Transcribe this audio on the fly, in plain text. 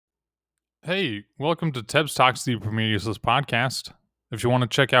Hey, welcome to Tebs Talks, the Premier Useless Podcast. If you want to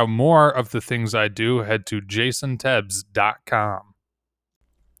check out more of the things I do, head to jasontebs.com.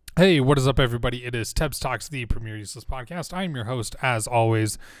 Hey, what is up, everybody? It is Tebs Talks, the Premier Useless Podcast. I am your host, as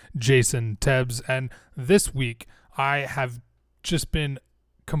always, Jason Tebs, and this week I have just been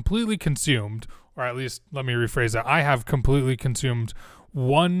completely consumed, or at least let me rephrase that. I have completely consumed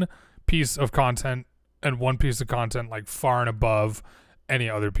one piece of content and one piece of content like far and above any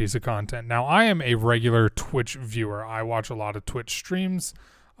other piece of content. Now, I am a regular Twitch viewer. I watch a lot of Twitch streams.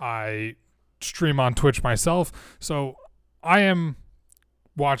 I stream on Twitch myself. So I am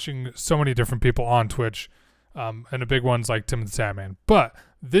watching so many different people on Twitch, and the big ones like Tim the Tatman. But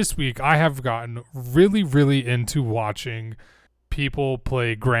this week, I have gotten really into watching people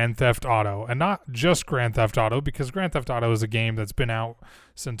play Grand Theft Auto, and not just Grand Theft Auto, because Grand Theft Auto is a game that's been out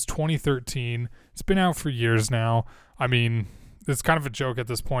since 2013. It's been out for years now. I mean, it's kind of a joke at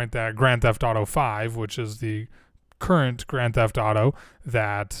this point that Grand Theft Auto 5, which is the current Grand Theft Auto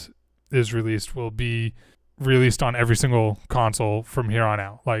that is released, will be released on every single console from here on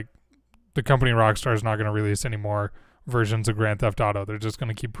out. Like, the company Rockstar is not going to release any more versions of Grand Theft Auto. They're just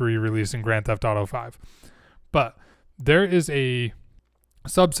going to keep re-releasing Grand Theft Auto 5. But there is a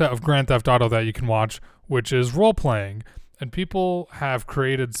subset of Grand Theft Auto that you can watch, which is role-playing. And people have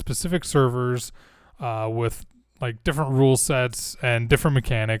created specific servers with like different rule sets and different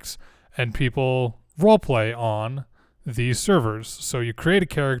mechanics, and people roleplay on these servers. So you create a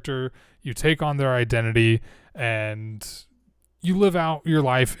character, you take on their identity, and you live out your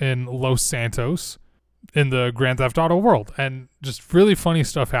life in Los Santos in the Grand Theft Auto world. And just really funny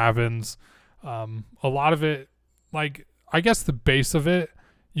stuff happens. A lot of it, like, I guess the base of it,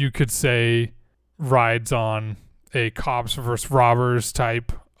 you could say, rides on a cops versus robbers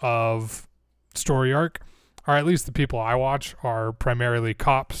type of story arc. Or at least the people I watch are primarily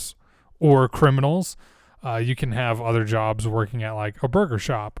cops or criminals. You can have other jobs working at like a burger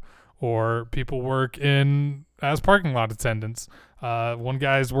shop, or people work as parking lot attendants. One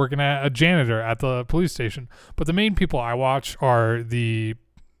guy's working at a janitor at the police station. But the main people I watch are the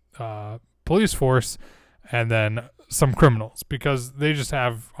police force and then some criminals, because they just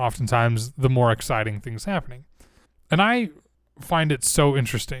have oftentimes the more exciting things happening. And I find it so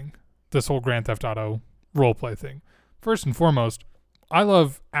interesting, this whole Grand Theft Auto roleplay thing. First and foremost, I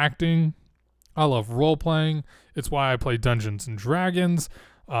love acting. I love role playing. It's why I play Dungeons and Dragons.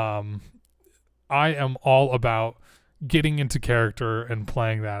 I am all about getting into character and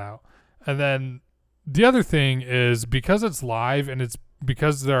playing that out. And then the other thing is, because it's live and it's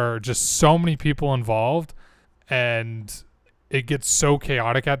because there are just so many people involved and it gets so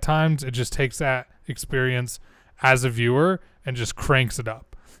chaotic at times, it just takes that experience as a viewer and just cranks it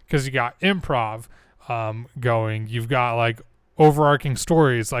up. Because you got improv going, you've got like overarching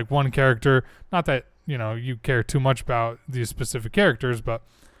stories, like one character, not that you care too much about these specific characters, but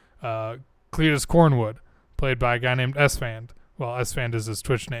Cletus Cornwood, played by a guy named Esfand. Well, Esfand is his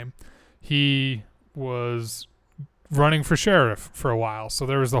Twitch name. He was running for sheriff for a while, so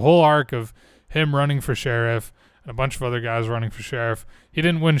there was the whole arc of him running for sheriff and a bunch of other guys running for sheriff. He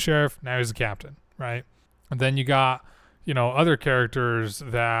didn't win sheriff, now he's a captain, right? And then you got other characters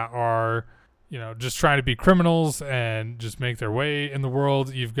that are just trying to be criminals and just make their way in the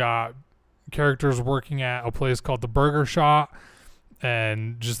world. You've got characters working at a place called the Burger Shop,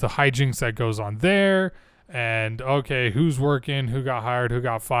 and just the hijinks that goes on there. And okay, who's working? Who got hired? Who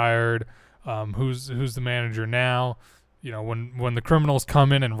got fired? Who's the manager now? When the criminals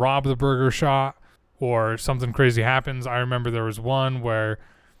come in and rob the Burger Shop, or something crazy happens. I remember there was one where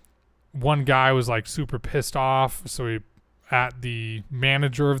one guy was like super pissed off, so he at the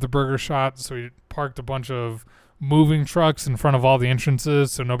manager of the burger shop, so he parked a bunch of moving trucks in front of all the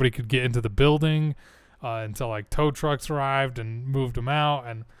entrances so nobody could get into the building until like tow trucks arrived and moved them out.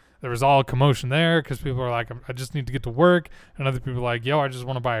 And there was all commotion there because people were like, I just need to get to work, and other people were like, yo, I just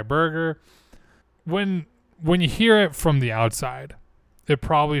want to buy a burger. When you hear it from the outside, it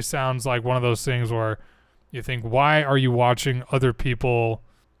probably sounds like one of those things where you think, why are you watching other people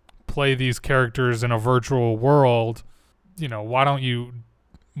play these characters in a virtual world? Why don't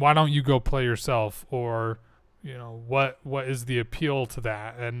you go play yourself? Or what is the appeal to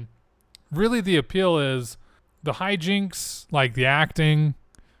that? And really the appeal is the hijinks, like the acting.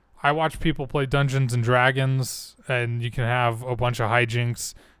 I watch people play Dungeons and Dragons, and you can have a bunch of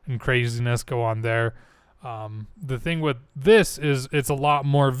hijinks and craziness go on there. The thing with this is it's a lot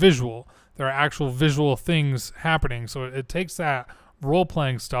more visual. There are actual visual things happening, so it takes that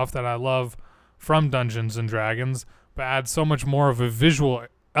role-playing stuff that I love from Dungeons and Dragons, but adds so much more of a visual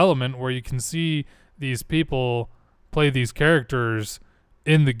element where you can see these people play these characters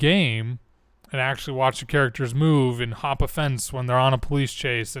in the game and actually watch the characters move and hop a fence when they're on a police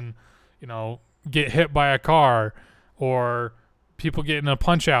chase and, get hit by a car, or people getting a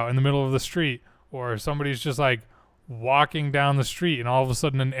punch out in the middle of the street, or somebody's just like walking down the street and all of a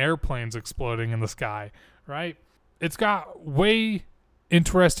sudden an airplane's exploding in the sky, right? It's got way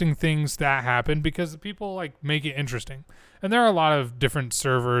interesting things that happen because people like make it interesting. And there are a lot of different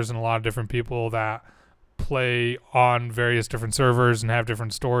servers and a lot of different people that play on various different servers and have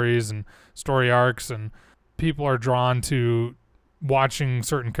different stories and story arcs, and people are drawn to watching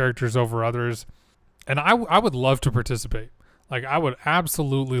certain characters over others. And I would love to participate. Like, I would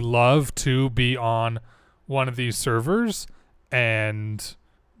absolutely love to be on one of these servers and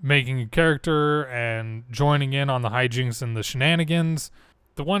making a character and joining in on the hijinks and the shenanigans.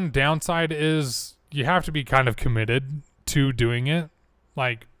 The one downside is you have to be kind of committed to doing it.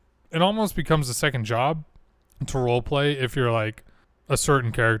 Like, it almost becomes a second job to roleplay if you're like a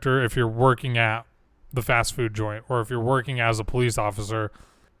certain character, if you're working at the fast food joint, or if you're working as a police officer.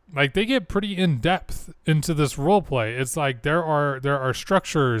 Like, they get pretty in depth into this roleplay. It's like there are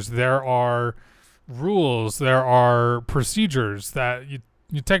structures, there are rules, there are procedures that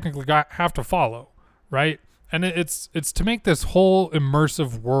you technically have to follow, right? And it's to make this whole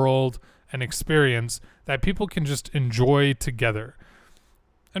immersive world and experience that people can just enjoy together.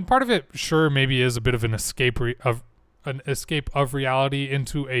 And part of it, sure, maybe is a bit of an escape of reality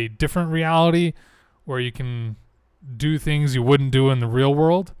into a different reality where you can do things you wouldn't do in the real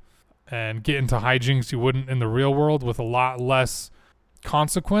world and get into hijinks you wouldn't in the real world with a lot less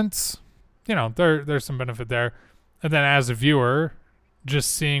consequence. There's some benefit there. And then as a viewer,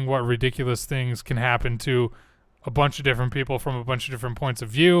 just seeing what ridiculous things can happen to a bunch of different people from a bunch of different points of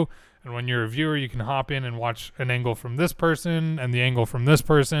view. And when you're a viewer, you can hop in and watch an angle from this person and the angle from this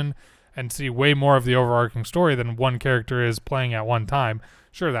person and see way more of the overarching story than one character is playing at one time.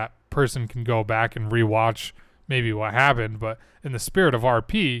 Sure, that person can go back and rewatch maybe what happened, but in the spirit of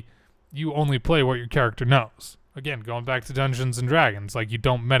RP, you only play what your character knows. Again, going back to Dungeons and Dragons, like, you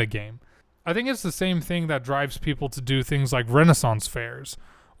don't metagame. I think it's the same thing that drives people to do things like Renaissance fairs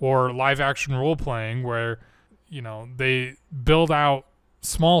or live action role playing, where, they build out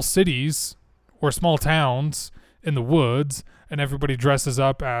small cities or small towns in the woods and everybody dresses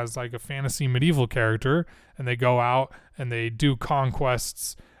up as like a fantasy medieval character, and they go out and they do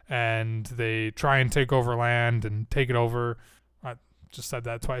conquests and they try and take over land and take it over. I just said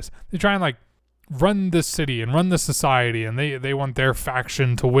that twice. They try and like run this city and run this society, and they want their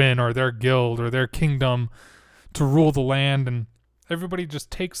faction to win, or their guild or their kingdom to rule the land. And everybody just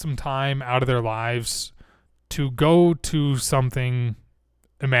takes some time out of their lives to go to something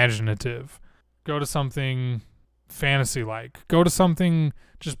imaginative, go to something fantasy-like, go to something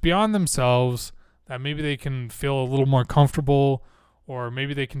just beyond themselves that maybe they can feel a little more comfortable, or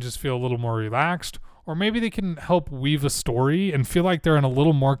maybe they can just feel a little more relaxed, or maybe they can help weave a story and feel like they're in a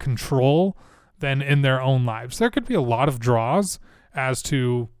little more control than in their own lives. There could be a lot of draws as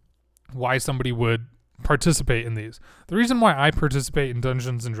to why somebody would participate in these. The reason why I participate in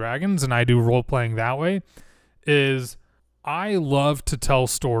Dungeons and Dragons and I do role-playing that way is I love to tell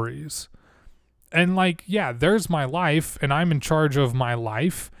stories. And like, yeah, there's my life and I'm in charge of my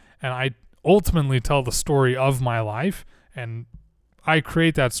life, and I ultimately tell the story of my life and I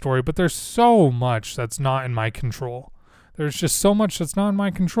create that story, but there's so much that's not in my control. There's just so much that's not in my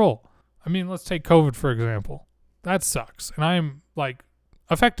control. I mean, let's take COVID, for example. That sucks. And I'm like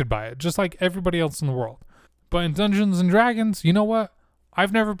affected by it, just like everybody else in the world. But in Dungeons and Dragons, you know what?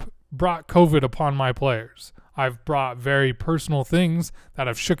 I've never brought COVID upon my players. I've brought very personal things that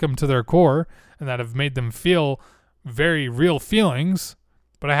have shook them to their core and that have made them feel very real feelings.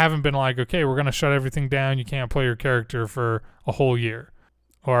 But I haven't been like, okay, we're going to shut everything down. You can't play your character for a whole year.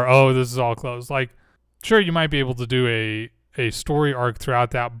 Or, oh, this is all closed. Like, sure, you might be able to do a story arc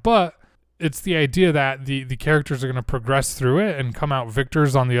throughout that, but it's the idea that the characters are going to progress through it and come out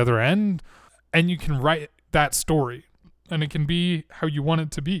victors on the other end, and you can write that story, and it can be how you want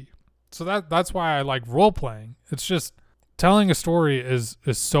it to be. So that's why I like role-playing. It's just telling a story is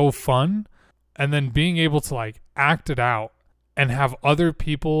so fun, and then being able to like act it out and have other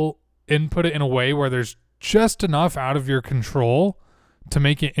people input it in a way where there's just enough out of your control to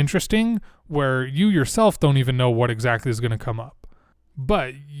make it interesting, where you yourself don't even know what exactly is going to come up,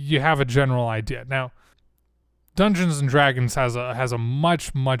 but you have a general idea. Now, Dungeons and Dragons has a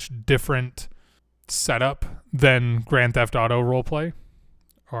much different setup than Grand Theft Auto roleplay,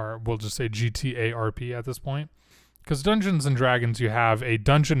 or we'll just say GTA RP at this point. Because Dungeons and Dragons, you have a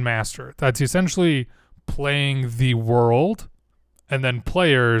dungeon master that's essentially playing the world, and then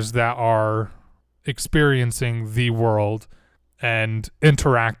players that are experiencing the world and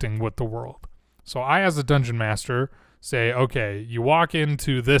interacting with the world. So I, as a dungeon master, say, okay, you walk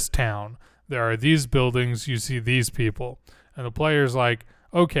into this town. There are these buildings. You see these people. And the player's like,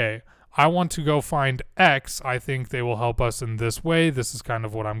 okay, I want to go find X. I think they will help us in this way. This is kind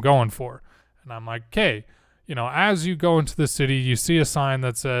of what I'm going for. And I'm like, okay, as you go into the city, you see a sign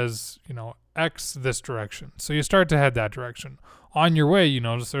that says, X this direction. So you start to head that direction. On your way, you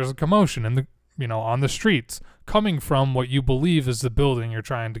notice there's a commotion in on the streets coming from what you believe is the building you're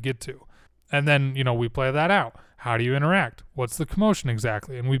trying to get to. And then, we play that out. How do you interact? What's the commotion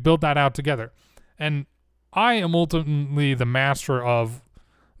exactly? And we build that out together. And I am ultimately the master of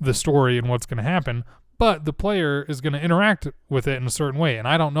the story and what's going to happen, but the player is going to interact with it in a certain way, and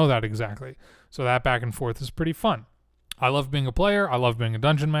I don't know that exactly. So that back and forth is pretty fun. I love being a player. I love being a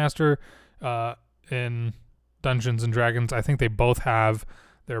dungeon master in Dungeons and Dragons. I think they both have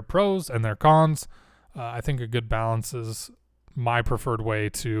their pros and their cons. I think a good balance is my preferred way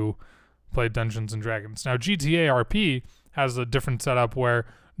to play Dungeons and Dragons. Now, GTA RP has a different setup where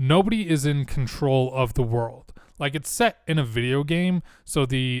nobody is in control of the world. Like, it's set in a video game, so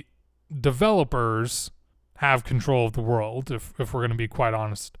the developers have control of the world, if we're going to be quite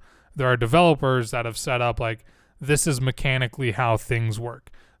honest. There are developers that have set up, like, this is mechanically how things work.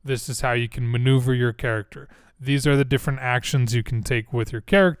 This is how you can maneuver your character. These are the different actions you can take with your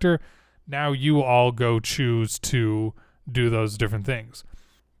character. Now you all go choose to do those different things.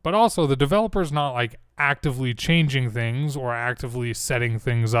 But also, the developer's not, like, actively changing things or actively setting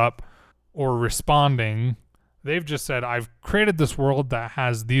things up or responding. They've just said, I've created this world that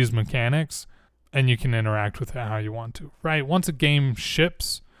has these mechanics, and you can interact with it how you want to, right? Once a game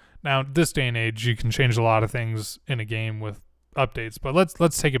ships, now this day and age, you can change a lot of things in a game with updates, but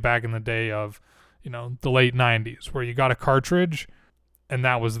let's take it back in the day of, the late 90s, where you got a cartridge, and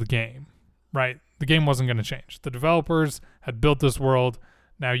that was the game, right? The game wasn't going to change. The developers had built this world.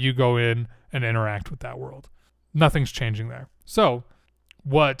 Now you go in and interact with that world. Nothing's changing there. So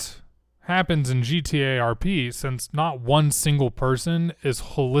what happens in GTA RP, since not one single person is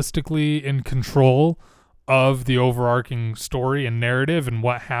holistically in control of the overarching story and narrative and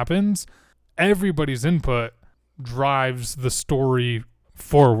what happens, everybody's input drives the story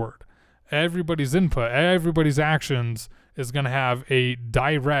forward. Everybody's input, everybody's actions is going to have a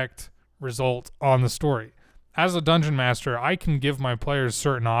direct result on the story. As a dungeon master, I can give my players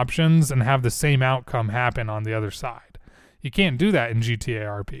certain options and have the same outcome happen on the other side. You can't do that in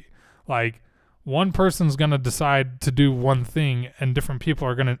GTA RP. Like, one person's going to decide to do one thing, and different people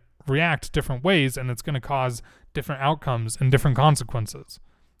are going to react different ways, and it's going to cause different outcomes and different consequences.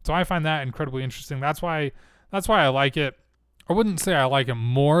 So I find that incredibly interesting. That's why I like it. I wouldn't say I like it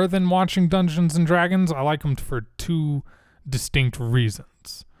more than watching Dungeons and Dragons. I like them for two distinct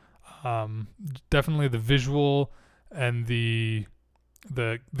reasons. Definitely the visual and the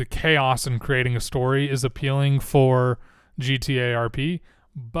chaos in creating a story is appealing for GTA RP,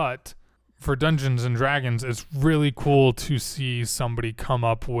 but for Dungeons and Dragons, it's really cool to see somebody come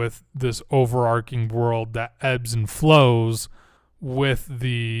up with this overarching world that ebbs and flows with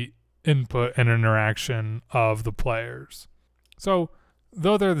the input and interaction of the players. So,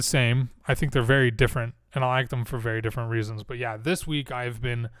 though they're the same, I think they're very different, and I like them for very different reasons. But yeah, this week I've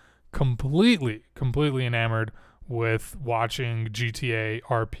been completely enamored with watching GTA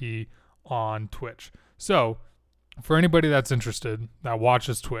RP on Twitch. So, for anybody that's interested, that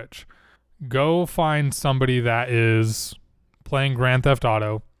watches Twitch, go find somebody that is playing Grand Theft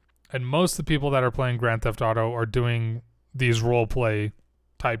Auto, and most of the people that are playing Grand Theft Auto are doing these role play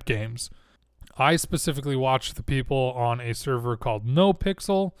type games. I specifically watch the people on a server called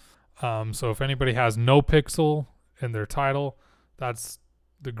NoPixel. So if anybody has NoPixel in their title, that's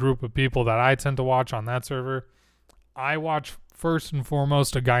the group of people that I tend to watch on that server. I watch first and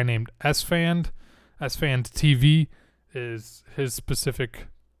foremost a guy named SFand. SFand TV is his specific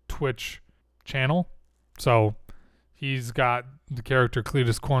Twitch channel. So he's got the character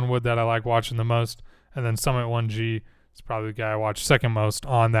Cletus Cornwood that I like watching the most, and then Summit1G is probably the guy I watch second most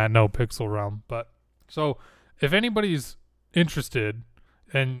on that NoPixel realm. But so if anybody's interested,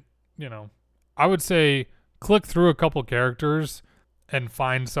 and I would say click through a couple characters and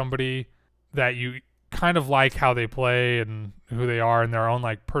find somebody that you kind of like how they play and who they are and their own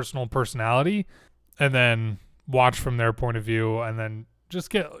like personal personality, and then watch from their point of view, and then just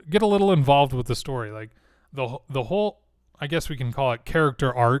get a little involved with the story. Like the whole, I guess we can call it,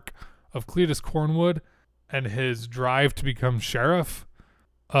 character arc of Cletus Cornwood and his drive to become sheriff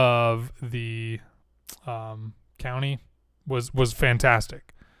of the county was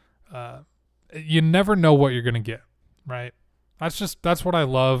fantastic. You never know what you're gonna get, right? That's what I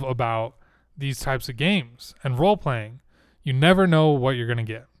love about these types of games and role playing. You never know what you're gonna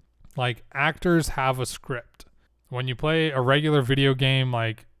get. Like, actors have a script. When you play a regular video game,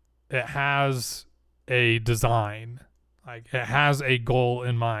 like, it has a design. Like, it has a goal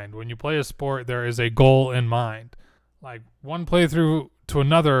in mind. When you play a sport, there is a goal in mind. Like, one playthrough to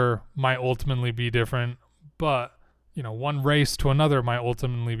another might ultimately be different, but, you know, one race to another might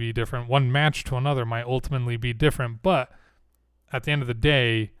ultimately be different. One match to another might ultimately be different, but at the end of the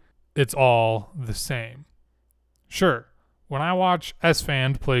day, it's all the same. Sure, when I watch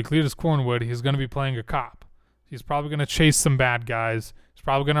Esfand play Cletus Cornwood, he's going to be playing a cop. He's probably going to chase some bad guys. He's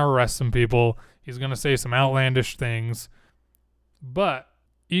probably going to arrest some people. He's going to say some outlandish things. But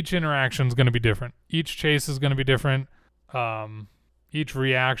each interaction is going to be different. Each chase is going to be different. Each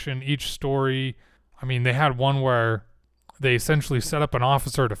reaction, each story. I mean, they had one where they essentially set up an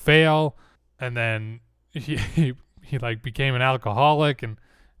officer to fail, and then he like became an alcoholic, and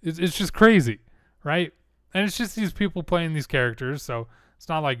it's just crazy, right? And it's just these people playing these characters, so it's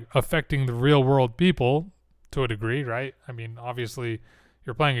not like affecting the real world people to a degree, right? I mean, obviously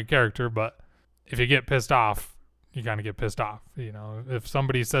you're playing a character, but if you get pissed off, you kind of get pissed off. You know, if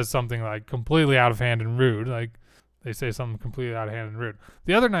somebody says something like completely out of hand and rude, like they say something completely out of hand and rude.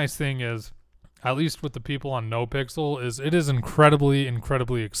 The other nice thing is, at least with the people on NoPixel, is it is incredibly,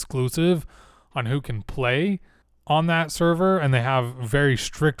 incredibly exclusive on who can play on that server, and they have very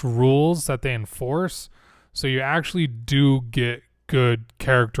strict rules that they enforce. So you actually do get good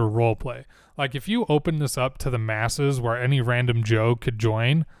character roleplay. Like, if you open this up to the masses where any random Joe could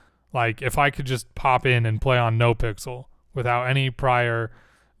join, like if I could just pop in and play on NoPixel without any prior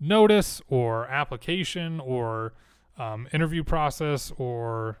notice or application or interview process,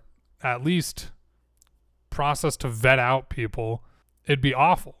 or at least process to vet out people, it'd be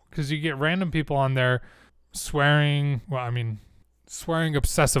awful, because you get random people on there swearing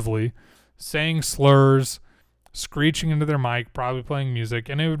obsessively, saying slurs, screeching into their mic, probably playing music,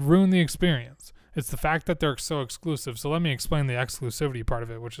 and it would ruin the experience. It's the fact that they're so exclusive. So let me explain the exclusivity part of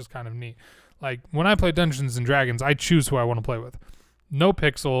it, which is kind of neat. Like, when I play Dungeons and Dragons, I choose who I want to play with.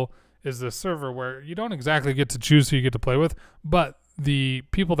 NoPixel is the server where you don't exactly get to choose who you get to play with, but the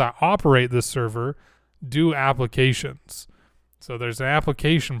people that operate this server do applications. So there's an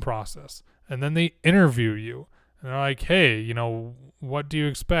application process, and then they interview you, and they're like, hey, you know, what do you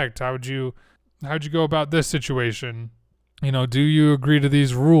expect? How'd you go about this situation? You know, do you agree to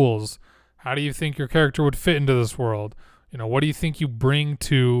these rules? How do you think your character would fit into this world? You know, what do you think you bring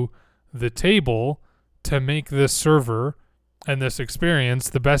to the table to make this server and this experience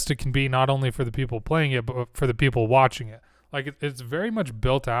the best it can be, not only for the people playing it, but for the people watching it? Like, it's very much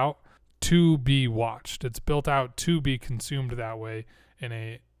built out to be watched. It's built out to be consumed that way, in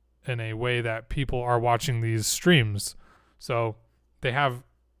a way that people are watching these streams. So they have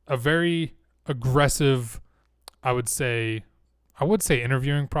a very aggressive, I would say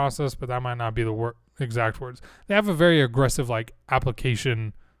interviewing process, but that might not be the exact words. They have a very aggressive, like,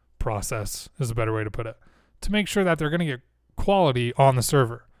 application process is a better way to put it, to make sure that they're going to get quality on the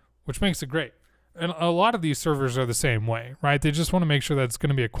server, which makes it great. And a lot of these servers are the same way, right? They just want to make sure that it's going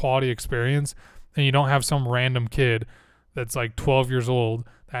to be a quality experience, and you don't have some random kid that's like 12 years old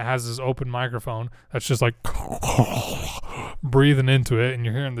that has this open microphone that's just like breathing into it, and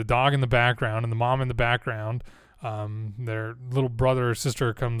you're hearing the dog in the background and the mom in the background. Their little brother or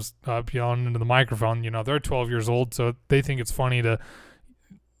sister comes up yelling into the microphone. You know, they're 12 years old, so they think it's funny to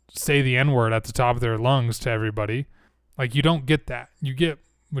say the N-word at the top of their lungs to everybody. Like, you don't get that. You get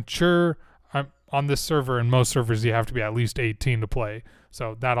mature. On this server and most servers, you have to be at least 18 to play.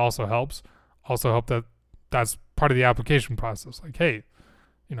 So that also helps. Also help that that's part of the application process. Like, hey,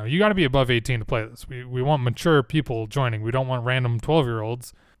 you know, you got to be above 18 to play this. We want mature people joining. We don't want random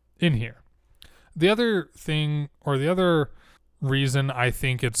 12-year-olds in here. The other thing, or the other reason I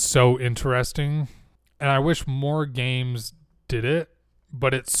think it's so interesting, and I wish more games did it,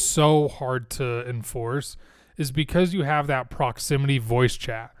 but it's so hard to enforce, is because you have that proximity voice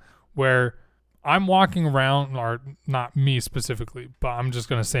chat where I'm walking around, or not me specifically, but I'm just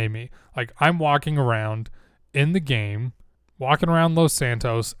going to say me. Like, I'm walking around in the game, walking around Los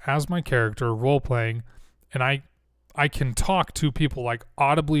Santos as my character, role-playing, and I can talk to people, like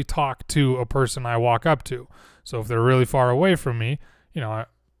audibly talk to a person I walk up to. So if they're really far away from me, you know,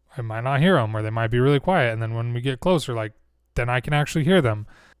 I might not hear them, or they might be really quiet. And then when we get closer, like, then I can actually hear them.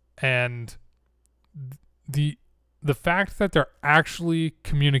 And the fact that they're actually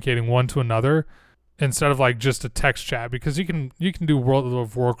communicating one to another instead of like just a text chat, because you can do World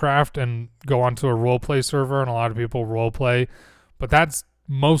of Warcraft and go onto a role play server, and a lot of people role play, but that's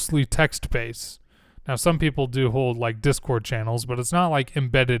mostly text based. Now, some people do hold like Discord channels, but it's not like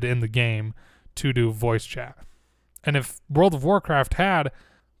embedded in the game to do voice chat. And if World of Warcraft had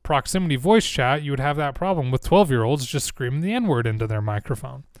proximity voice chat, you would have that problem with 12-year-olds just screaming the N-word into their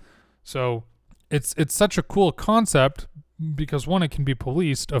microphone. So it's such a cool concept because, one, it can be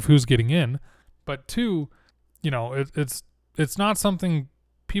policed of who's getting in, but two, it's not something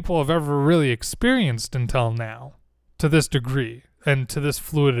people have ever really experienced until now to this degree and to this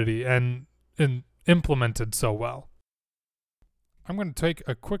fluidity and implemented so well. I'm going to take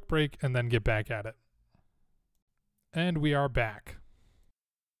a quick break and then get back at it. And we are back.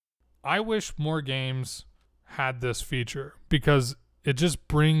 I wish more games had this feature because it just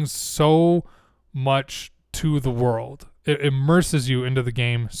brings so much to the world. It immerses you into the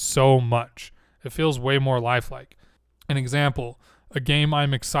game so much. It feels way more lifelike. An example, a game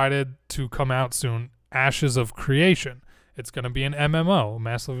I'm excited to come out soon, Ashes of Creation. It's going to be an MMO,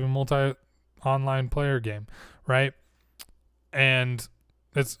 massively multi-online player game, right? And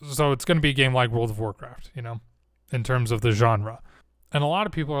it's going to be a game like World of Warcraft, in terms of the genre. And a lot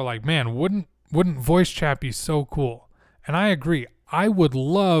of people are like, man, wouldn't voice chat be so cool? And I agree. I would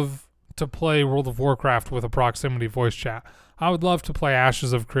love to play World of Warcraft with a proximity voice chat. I would love to play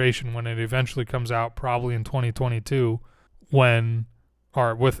Ashes of Creation when it eventually comes out, probably in 2022,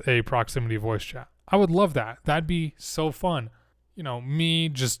 with a proximity voice chat. I would love that. That'd be so fun. Me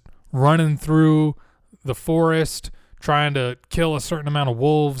just running through the forest, trying to kill a certain amount of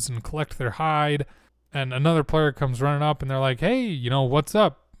wolves and collect their hide. And another player comes running up and they're like, hey, what's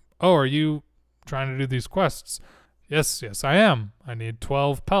up? Oh, are you trying to do these quests? Yes, I am. I need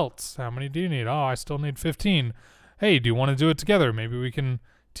 12 pelts. How many do you need? Oh, I still need 15. Hey, do you want to do it together? Maybe we can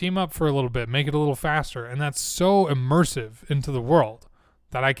team up for a little bit, make it a little faster. And that's so immersive into the world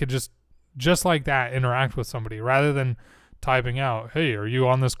that I could just like that interact with somebody rather than typing out, hey, are you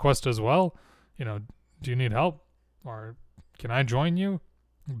on this quest as well? Do you need help? Or can I join you?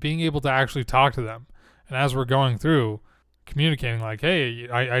 Being able to actually talk to them. And as we're going through, communicating like, hey,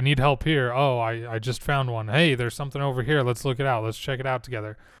 I need help here. Oh, I just found one. Hey, there's something over here. Let's look it out. Let's check it out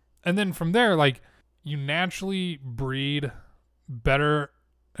together. And then from there, you naturally breed better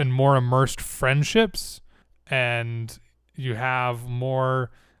and more immersed friendships, and you have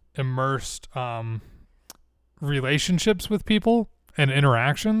more immersed relationships with people and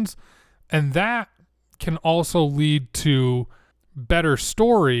interactions. And that can also lead to better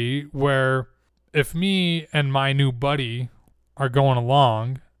story where if me and my new buddy are going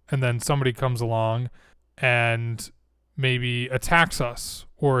along and then somebody comes along and maybe attacks us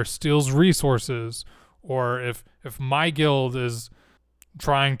or steals resources, or if my guild is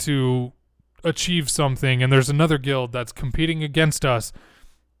trying to achieve something and there's another guild that's competing against us,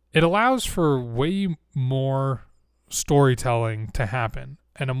 it allows for way more storytelling to happen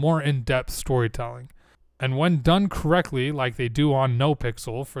and a more in-depth storytelling. And when done correctly, like they do on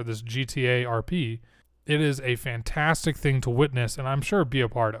NoPixel for this GTA RP, it is a fantastic thing to witness and I'm sure be a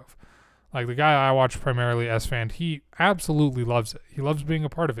part of. Like the guy I watch primarily, S-Fan, he absolutely loves it. He loves being a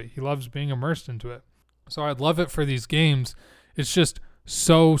part of it. He loves being immersed into it. So I'd love it for these games. It's just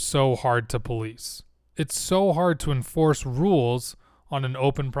so hard to police. It's so hard to enforce rules on an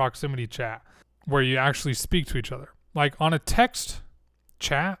open proximity chat where you actually speak to each other. Like on a text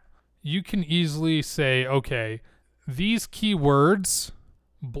chat, you can easily say, okay, these keywords,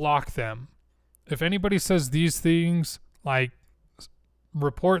 block them. If anybody says these things,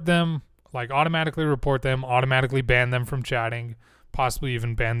 report them, automatically report them, automatically ban them from chatting, possibly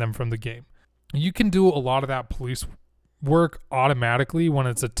even ban them from the game. You can do a lot of that police work automatically when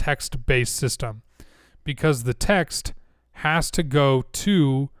it's a text-based system because the text has to go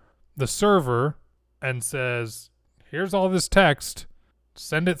to the server and says, here's all this text,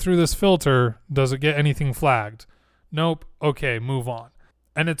 send it through this filter. Does it get anything flagged? Nope. Okay, move on.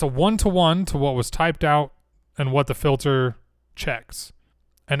 And it's a one-to-one to what was typed out and what the filter checks.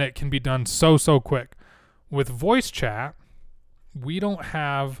 And it can be done so quick. With voice chat, we don't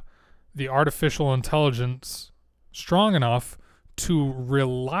have the artificial intelligence strong enough to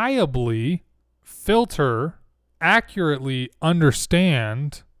reliably filter, accurately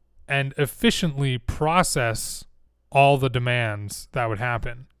understand, and efficiently process all the demands that would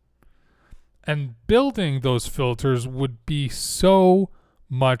happen. And building those filters would be so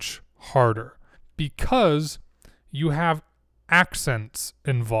much harder because you have accents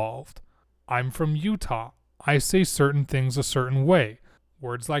involved. I'm from Utah. I say certain things a certain way.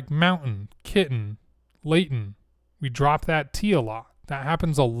 Words like mountain, kitten, Layton. We drop that T a lot. That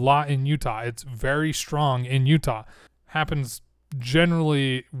happens a lot in Utah. It's very strong in Utah. Happens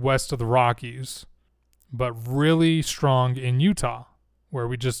generally west of the Rockies, but really strong in Utah, where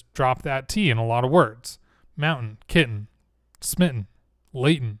we just drop that T in a lot of words. Mountain, kitten, smitten,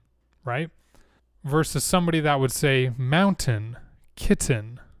 Layton, right? Versus somebody that would say mountain,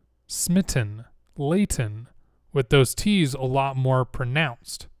 kitten, smitten, Leighton, with those T's a lot more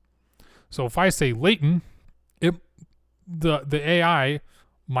pronounced. So if I say Leighton, the AI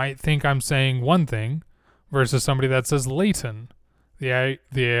might think I'm saying one thing versus somebody that says Leighton. The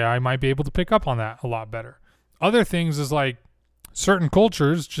AI might be able to pick up on that a lot better. Other things is like certain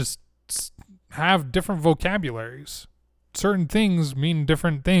cultures just have different vocabularies. Certain things mean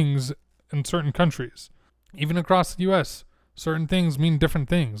different things in certain countries. Even across the U.S., certain things mean different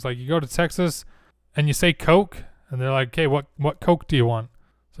things. Like you go to Texas and you say Coke, and they're like, okay, what Coke do you want?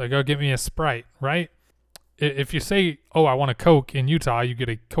 So I go, get me a Sprite, right? If you say, oh, I want a Coke in Utah, you get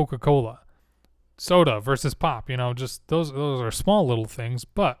a Coca-Cola. Soda versus pop, just those are small little things,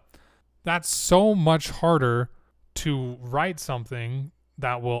 but that's so much harder to write something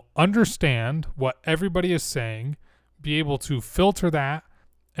that will understand what everybody is saying, be able to filter that,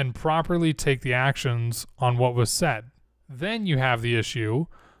 and properly take the actions on what was said. Then you have the issue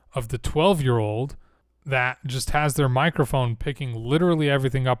of the 12-year-old that just has their microphone picking literally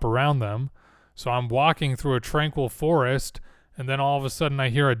everything up around them. So I'm walking through a tranquil forest, and then all of a sudden I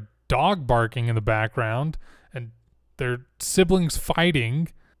hear a dog barking in the background, and their siblings fighting.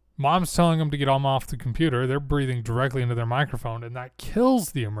 Mom's telling them to get them off the computer. They're breathing directly into their microphone, and that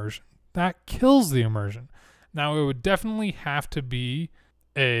kills the immersion. Now, it would definitely have to be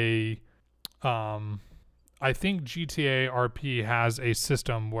I think GTA RP has a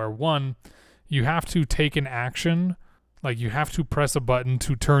system where, one, you have to take an action, like you have to press a button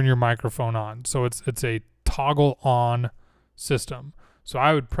to turn your microphone on. So it's a toggle on system. So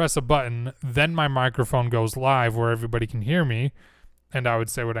I would press a button, then my microphone goes live where everybody can hear me, and I would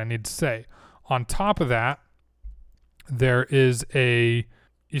say what I need to say. On top of that, there is a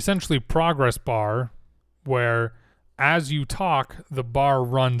essentially progress bar where as you talk, the bar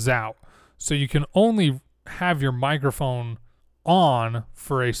runs out. So you can only have your microphone on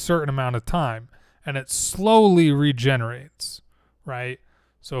for a certain amount of time, and it slowly regenerates, right?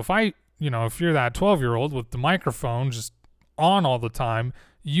 So if you're that 12-year-old with the microphone just on all the time,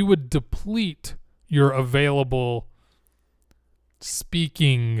 you would deplete your available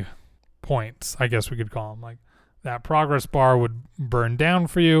speaking points, I guess we could call them. Like that progress bar would burn down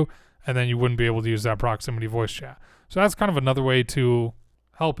for you, and then you wouldn't be able to use that proximity voice chat. So that's kind of another way to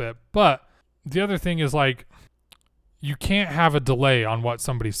help it. But the other thing is, like, you can't have a delay on what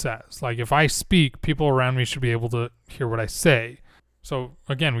somebody says. Like if I speak, people around me should be able to hear what I say. So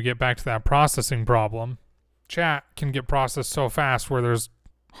again, we get back to that processing problem. Chat can get processed so fast where there's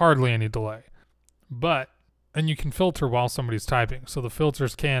hardly any delay. And you can filter while somebody's typing. So the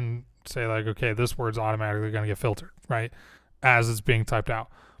filters can say like, okay, this word's automatically going to get filtered, right? As it's being typed out.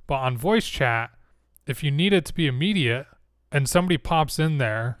 But on voice chat, if you need it to be immediate and somebody pops in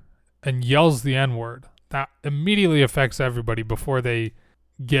there and yells the N-word, that immediately affects everybody before the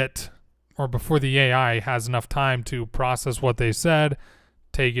AI has enough time to process what they said,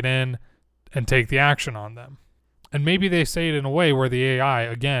 take it in, and take the action on them. And maybe they say it in a way where the AI,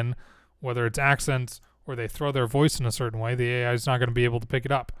 again, whether it's accents or they throw their voice in a certain way, the AI is not going to be able to pick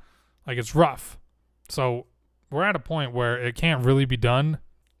it up. Like it's rough. So we're at a point where it can't really be done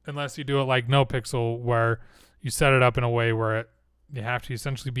unless you do it like NoPixel, where you set it up in a way where you have to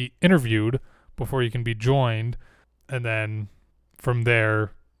essentially be interviewed before you can be joined. And then from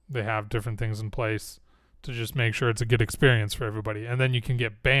there, they have different things in place to just make sure it's a good experience for everybody. And then you can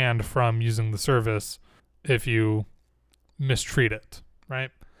get banned from using the service if you mistreat it,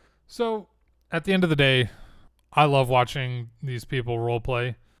 right? So at the end of the day, I love watching these people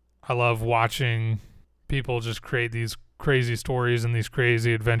roleplay. I love watching people just create these crazy stories and these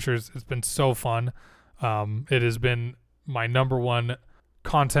crazy adventures. It's been so fun. It has been my number one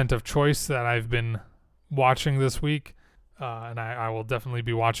content of choice that I've been watching this week, and I will definitely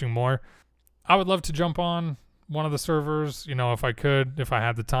be watching more. I would love to jump on one of the servers, if I could, if I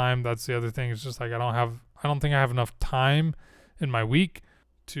had the time. That's the other thing. It's just like I don't think I have enough time in my week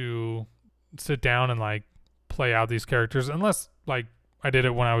to sit down and like play out these characters, unless like I did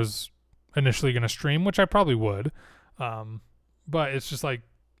it when I was initially going to stream, which I probably would. But it's just like,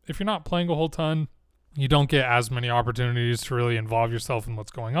 if you're not playing a whole ton, you don't get as many opportunities to really involve yourself in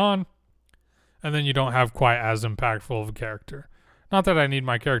what's going on. And then you don't have quite as impactful of a character. Not that I need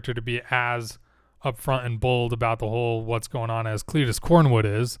my character to be as upfront and bold about the whole what's going on as Cletus Cornwood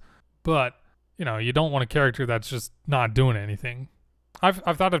is, but you don't want a character that's just not doing anything.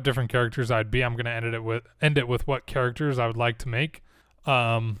 I've thought of different characters I'd be. I'm going to end it with what characters I would like to make.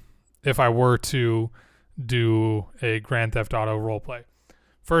 If I were to do a Grand Theft Auto roleplay.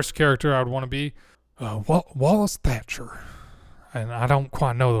 First character I would want to be Wallace Thatcher. And I don't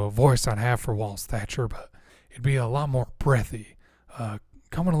quite know the voice I'd have for Wallace Thatcher, but it'd be a lot more breathy.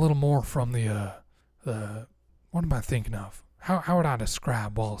 coming a little more from the what am I thinking of? How would I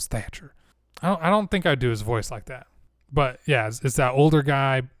describe Wallace Thatcher? I don't think I'd do his voice like that. But yeah, it's that older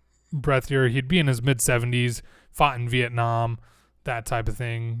guy, breathier. He'd be in his mid-70s, fought in Vietnam, that type of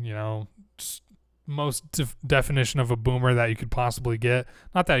thing, you know, just most definition of a boomer that you could possibly get.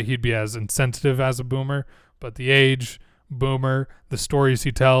 Not that he'd be as insensitive as a boomer, but the age, boomer, the stories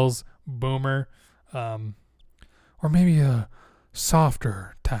he tells, boomer, or maybe a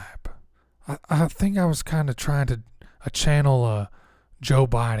softer type. I think I was kind of trying to channel Joe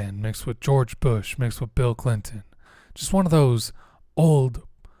Biden mixed with George Bush mixed with Bill Clinton. Just one of those old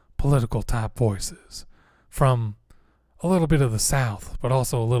political type voices from a little bit of the South, but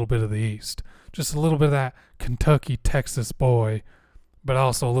also a little bit of the East. Just a little bit of that Kentucky, Texas boy, but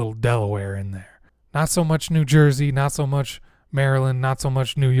also a little Delaware in there. Not so much New Jersey, not so much Maryland, not so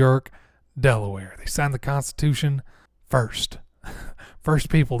much New York, Delaware. They signed the Constitution first. First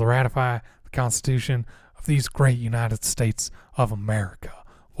people to ratify the Constitution of these great United States of America.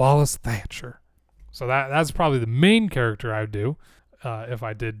 Wallace Thatcher. So that's probably the main character I would do if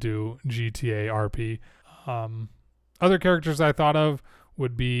I did do GTA RP. Other characters I thought of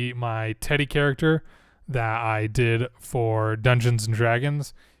would be my Teddy character that I did for Dungeons and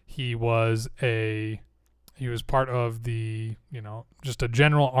Dragons. He was part of the, just a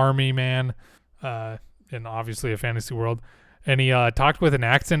general army man in obviously a fantasy world. And he talked with an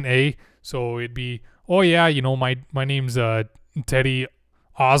accent, so it'd be, oh yeah, my name's Teddy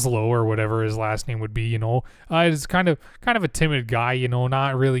Oslo or whatever his last name would be, He's kind of a timid guy,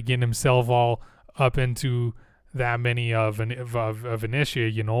 not really getting himself all up into that many of an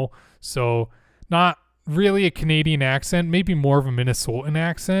issue, So not really a Canadian accent, maybe more of a Minnesotan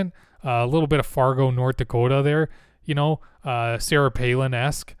accent, a little bit of Fargo, North Dakota there, Sarah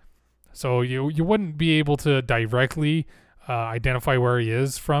Palin-esque. So you wouldn't be able to directly identify where he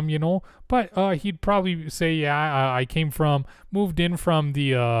is from, but he'd probably say, yeah, I moved in from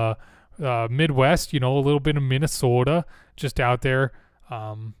the Midwest, a little bit of Minnesota, just out there,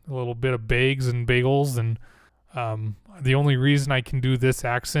 a little bit of bags and bagels, and the only reason I can do this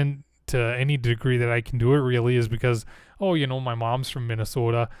accent to any degree that I can do it really is because, my mom's from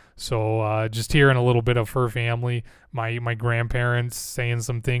Minnesota, so just hearing a little bit of her family, my grandparents saying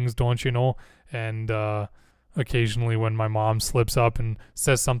some things, don't you know, and occasionally when my mom slips up and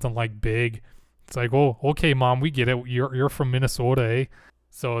says something like big, it's like, oh, okay, Mom, we get it. You're from Minnesota, eh?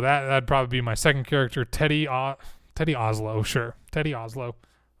 So that'd probably be my second character, Teddy Oslo, sure. Teddy Oslo.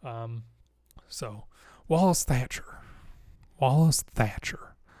 So Wallace Thatcher.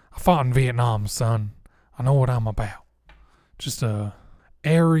 I fought in Vietnam, son. I know what I'm about. Just a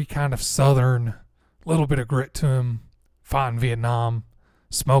airy kind of southern, little bit of grit to him. Fought in Vietnam.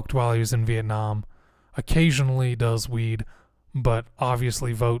 Smoked while he was in Vietnam. Occasionally does weed, but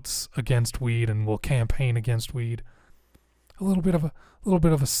obviously votes against weed and will campaign against weed. A little bit of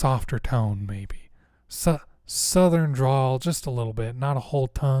a softer tone, maybe. Southern drawl, just a little bit, not a whole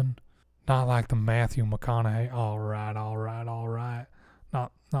ton. Not like the Matthew McConaughey. All right.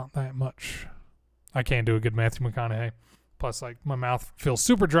 Not that much. I can't do a good Matthew McConaughey. Plus, my mouth feels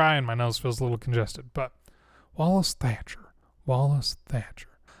super dry and my nose feels a little congested. But Wallace Thatcher.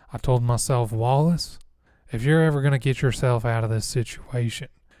 I told myself, Wallace, if you're ever going to get yourself out of this situation,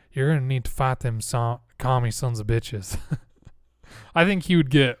 you're going to need to fight them commie sons of bitches. I think he would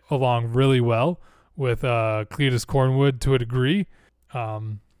get along really well with Cletus Cornwood to a degree.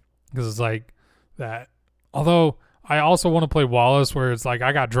 Because it's like that. Although I also want to play Wallace where it's like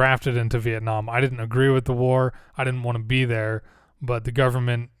I got drafted into Vietnam. I didn't agree with the war. I didn't want to be there. But the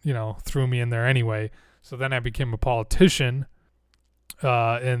government, threw me in there anyway. So then I became a politician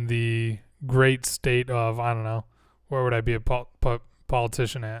in the great state of, I don't know, where would I be a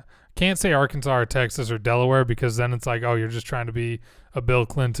politician at? Can't say Arkansas or Texas or Delaware because then it's like, oh, you're just trying to be a Bill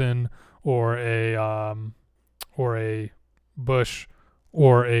Clinton or a Bush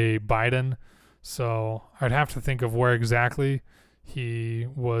or a Biden. So I'd have to think of where exactly he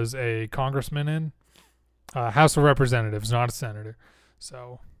was a congressman in. House of Representatives, not a senator.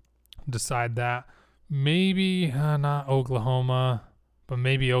 So decide that. Maybe not Oklahoma, but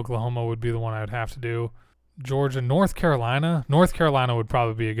maybe Oklahoma would be the one I would have to do. Georgia, North Carolina. North Carolina would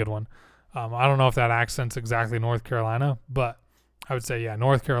probably be a good one. I don't know if that accent's exactly North Carolina, but I would say, yeah,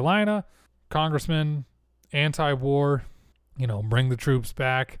 North Carolina, congressman, anti-war, bring the troops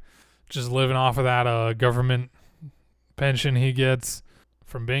back, just living off of that government pension he gets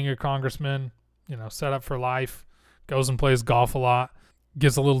from being a congressman, set up for life, goes and plays golf a lot,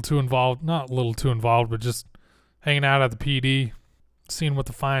 gets a little too involved, not a little too involved, but just hanging out at the PD, seeing what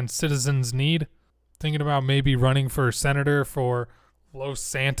the fine citizens need, thinking about maybe running for senator for Los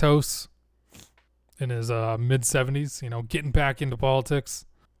Santos in his mid-70s, getting back into politics.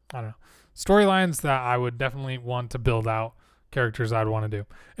 I don't know. Storylines that I would definitely want to build out, characters I'd want to do.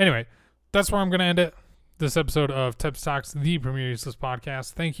 Anyway, that's where I'm going to end it. This episode of Tebs Talks, the Premier Useless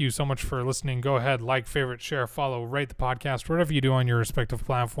Podcast. Thank you so much for listening. Go ahead, like, favorite, share, follow, rate the podcast, whatever you do on your respective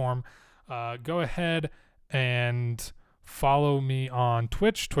platform. Go ahead and follow me on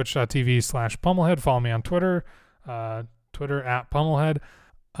Twitch, twitch.tv/Pummelhead. Follow me on Twitter, Twitter @Pummelhead.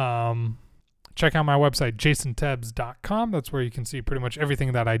 Check out my website, jasontebs.com. That's where you can see pretty much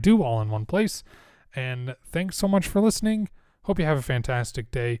everything that I do all in one place. And thanks so much for listening. Hope you have a fantastic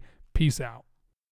day. Peace out.